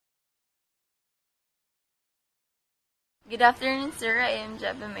Good afternoon, sir. I am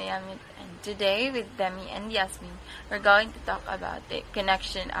Jover, Yamit, and today with Demi and Yasmin, we're going to talk about the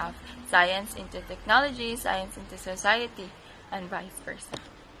connection of science into technology, science into society, and vice versa.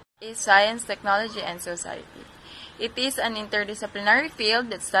 Is science, technology, and society? It is an interdisciplinary field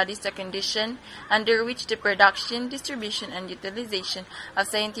that studies the condition under which the production, distribution, and utilization of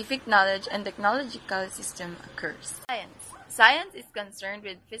scientific knowledge and technological system occurs. Science is concerned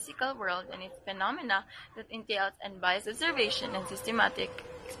with physical world and its phenomena that entails unbiased observation and systematic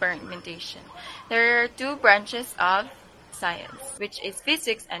experimentation. There are two branches of science, which is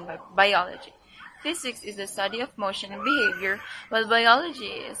physics and biology. Physics is the study of motion and behavior, while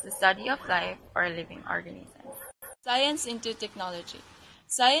biology is the study of life or living organisms. Science into technology.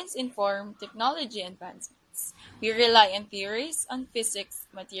 Science informs technology advancements. We rely on theories on physics,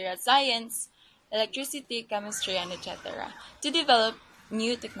 material science, electricity, chemistry, and etc. to develop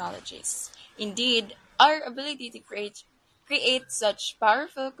new technologies. Indeed, our ability to create such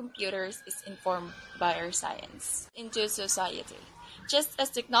powerful computers is informed by our science. Into society. Just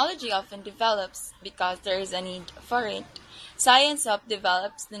as technology often develops because there is a need for it, science helps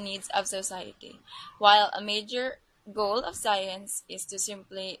develops the needs of society. While a major goal of science is to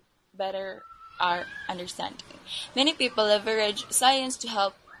simply better our understanding, many people leverage science to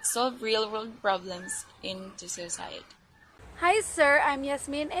help solve real-world problems into society. Hi sir, I'm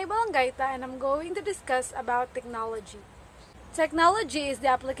Yasmin A. Bolongaita and I'm going to discuss about technology. Technology is the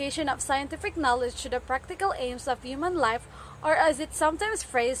application of scientific knowledge to the practical aims of human life, or as it's sometimes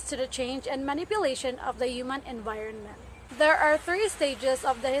phrased, to the change and manipulation of the human environment. There are three stages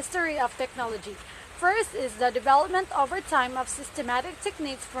of the history of technology. First is the development over time of systematic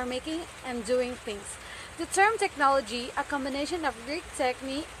techniques for making and doing things. The term technology, a combination of Greek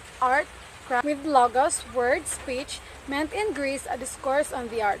techne, art, craft, with logos, word, speech, meant in Greece a discourse on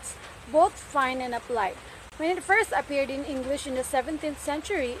the arts, both fine and applied. When it first appeared in English in the 17th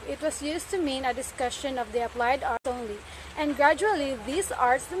century, it was used to mean a discussion of the applied arts only, and gradually these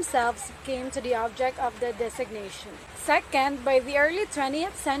arts themselves came to the object of the designation. Second, by the early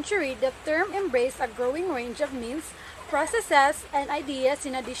 20th century, the term embraced a growing range of means, processes, and ideas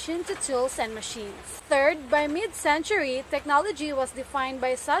in addition to tools and machines. Third, by mid-century, technology was defined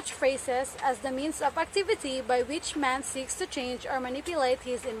by such phrases as the means of activity by which man seeks to change or manipulate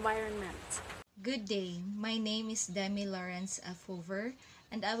his environment. Good day, my name is Demi Lawrence F. Jover,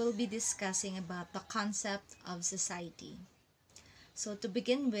 and I will be discussing about the concept of society. So to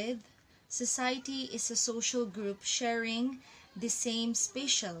begin with, society is a social group sharing the same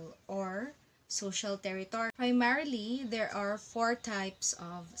spatial or social territory. Primarily, there are four types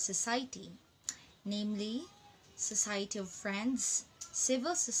of society, namely society of friends,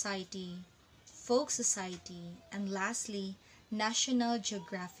 civil society, folk society, and lastly, National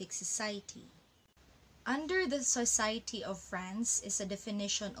Geographic Society. Under the Society of Friends is a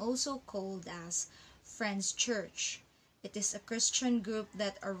definition also called as Friends Church. It is a Christian group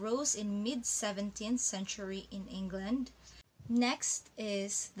that arose in mid-17th century in England. Next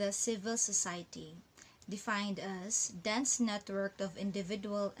is the civil society, defined as dense network of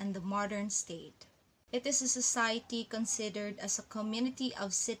individual and the modern state. It is a society considered as a community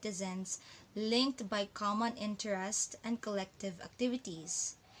of citizens linked by common interest and collective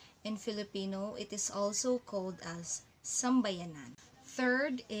activities. In Filipino, it is also called as sambayanan.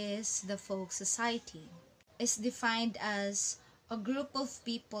 Third is the folk society. It's defined as a group of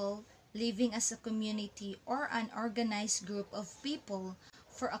people living as a community or an organized group of people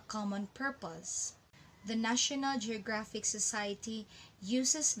for a common purpose. The National Geographic Society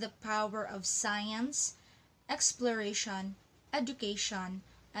uses the power of science, exploration, education,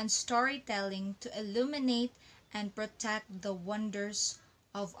 and storytelling to illuminate and protect the wonders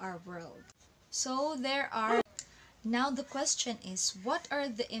of our world. Now the question is, what are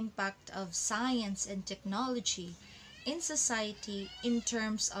the impact of science and technology in society in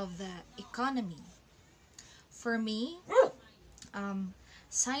terms of the economy? For me,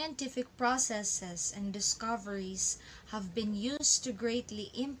 scientific processes and discoveries have been used to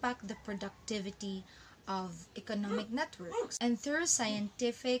greatly impact the productivity of economic networks. And through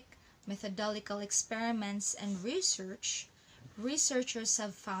scientific, methodological experiments and research, researchers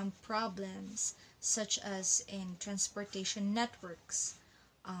have found problems such as in transportation networks,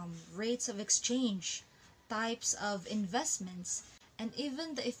 rates of exchange, types of investments, and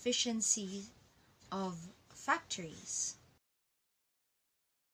even the efficiency of factories.